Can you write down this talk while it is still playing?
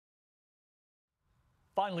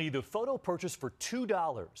Finally, the photo purchased for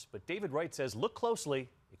 $2, but David Wright says look closely,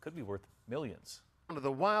 it could be worth millions. One of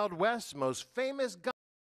the Wild West's most famous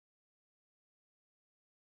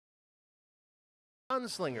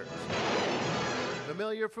gunslingers,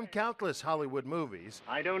 familiar from countless Hollywood movies.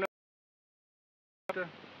 I don't know.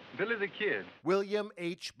 Billy the Kid. William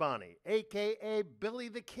H. Bonney, a.k.a. Billy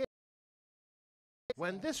the Kid.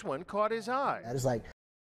 When this one caught his eye. That is like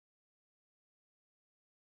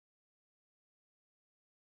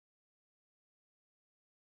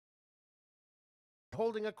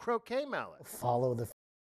holding a croquet mallet. follow the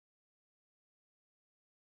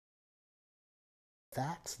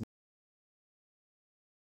facts.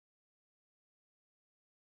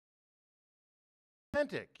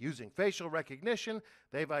 Authentic. Using facial recognition,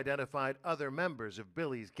 they've identified other members of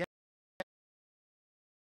Billy's gang.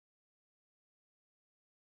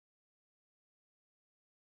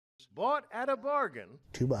 Bought at a bargain.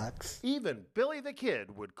 $2. Even Billy the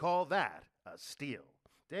Kid would call that a steal.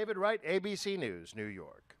 David Wright, ABC News, New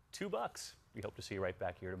York. $2. We hope to see you right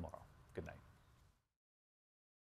back here tomorrow. Good night.